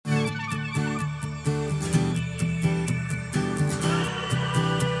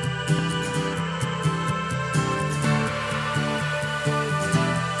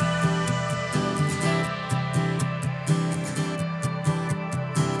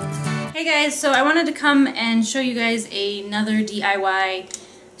Hey guys, so I wanted to come and show you guys another DIY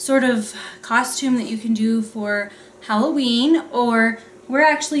sort of costume that you can do for Halloween, or we're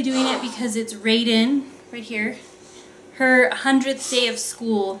actually doing it because it's Raiden, right here, her 100th day of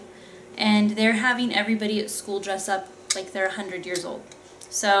school, and they're having everybody at school dress up like they're 100 years old.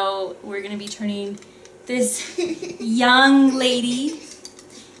 So we're going to be turning this young lady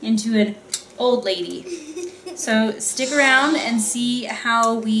into an old lady. So stick around and see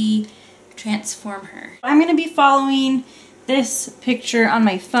how we transform her. I'm going to be following this picture on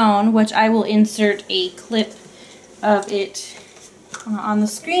my phone, which I will insert a clip of it on the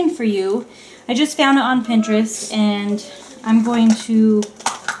screen for you. I just found it on Pinterest, and I'm going to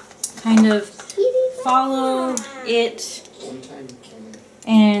kind of follow it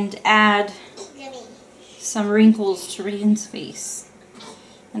and add some wrinkles to Raiden's face.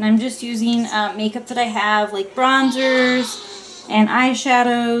 And I'm just using makeup that I have, like bronzers and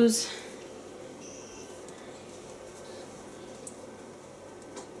eyeshadows.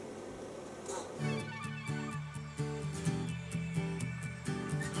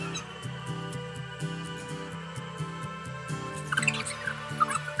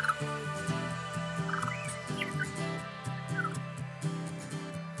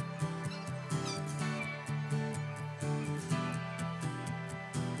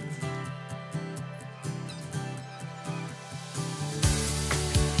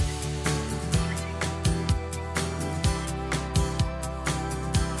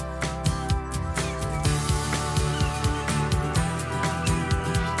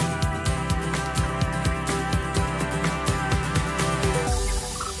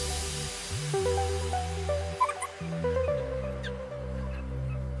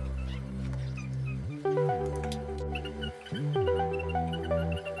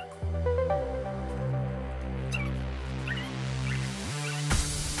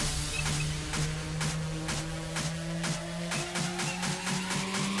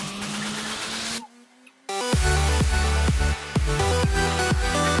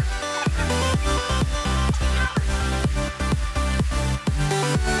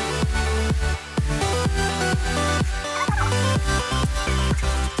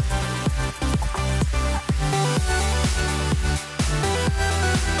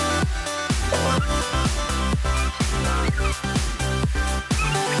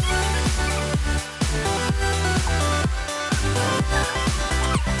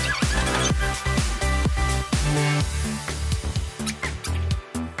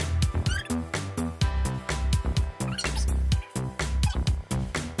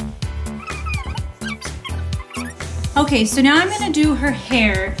 Okay, so now I'm going to do her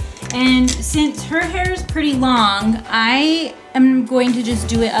hair, and since her hair is pretty long, I am going to just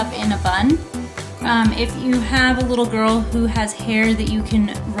do it up in a bun. If you have a little girl who has hair that you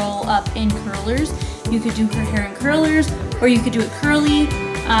can roll up in curlers, you could do her hair in curlers, or you could do it curly.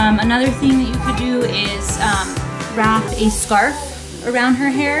 Another thing that you could do is wrap a scarf around her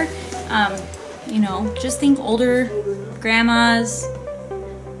hair. You know, just think older grandmas.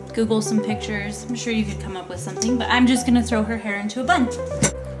 Google some pictures. I'm sure you could come up with something, but I'm just gonna throw her hair into a bun.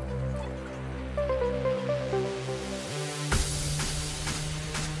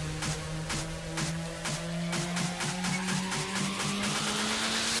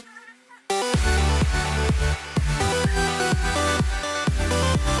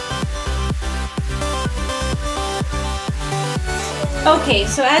 Okay,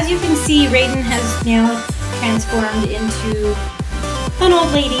 so as you can see, Raiden has now transformed into an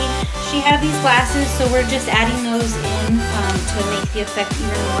old lady. She had these glasses, so we're just adding those in to make the effect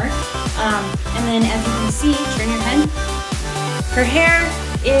even more. And then as you can see, turn your head. Her hair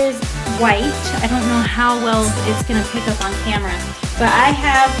is white. I don't know how well it's going to pick up on camera, but I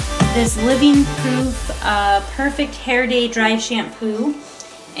have this Living Proof Perfect Hair Day Dry Shampoo,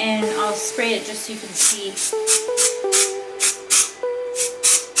 and I'll spray it just so you can see.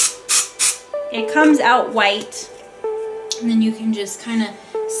 It comes out white, and then you can just kind of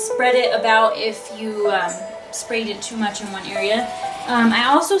spread it about if you sprayed it too much in one area. I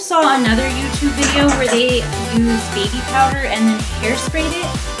also saw another YouTube video where they used baby powder and then hairsprayed it,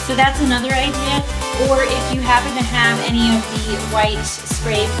 so that's another idea. Or if you happen to have any of the white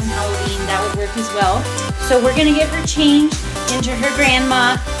spray from Halloween, that would work as well. So we're gonna get her changed into her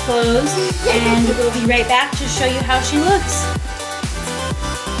grandma clothes, and we'll be right back to show you how she looks.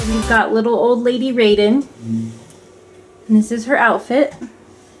 We've got little old lady Raiden. And this is her outfit.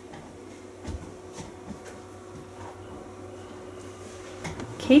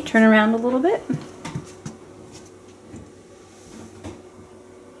 Okay, turn around a little bit.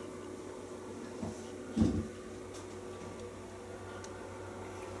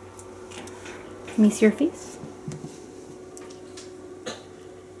 me see your face.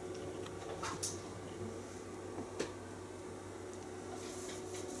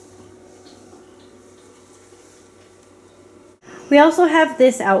 We also have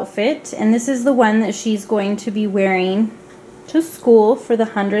this outfit, and this is the one that she's going to be wearing to school for the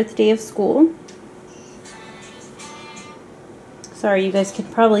 100th day of school. Sorry, you guys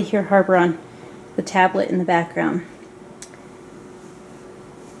could probably hear Harper on the tablet in the background.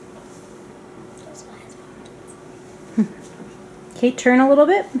 Okay, turn a little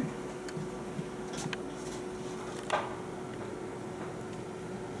bit.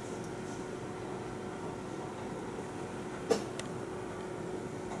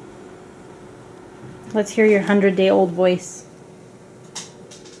 Let's hear your 100-day-old voice.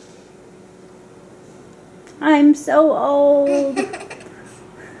 I'm so old.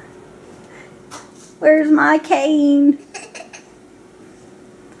 Where's my cane?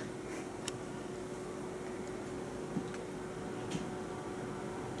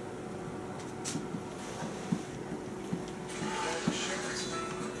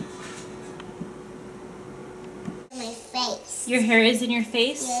 My face. Your hair is in your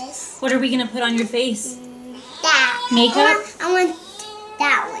face? Yes. What are we going to put on your face? That. Makeup? I want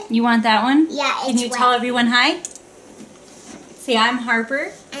that one. You want that one? Yeah, it's Can you wet. tell everyone hi? Say, I'm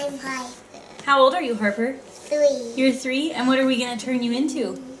Harper. I'm Harper. How old are you, Harper? 3. You're 3? And what are we going to turn you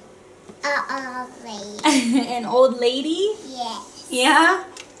into? Lady. An old lady? Yes. Yeah?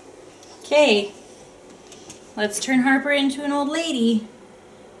 Okay. Let's turn Harper into an old lady.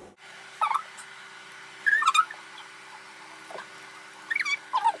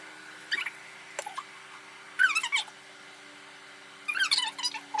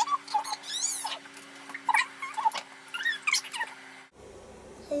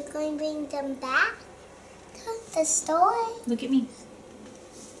 Are you going to bring them back to the store? Look at me.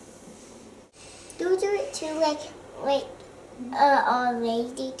 You do it too, like old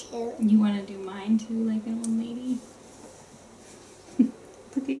lady too. You want to do mine too, like an old lady?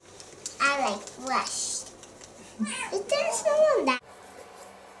 Okay. I like rushed. Is there someone that?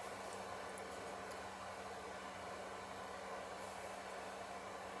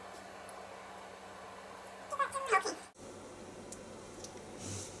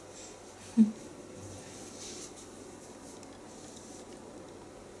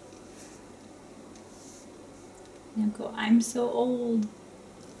 Now go, I'm so old.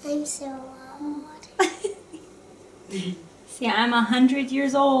 I'm so old. See, I'm 100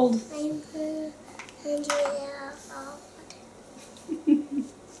 years old. I'm 100 years old.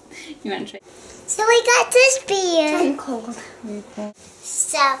 You want to try? So I got this beer. I'm cold. Very cool.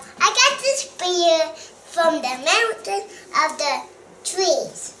 So I got this beer from the mountain of the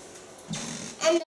trees.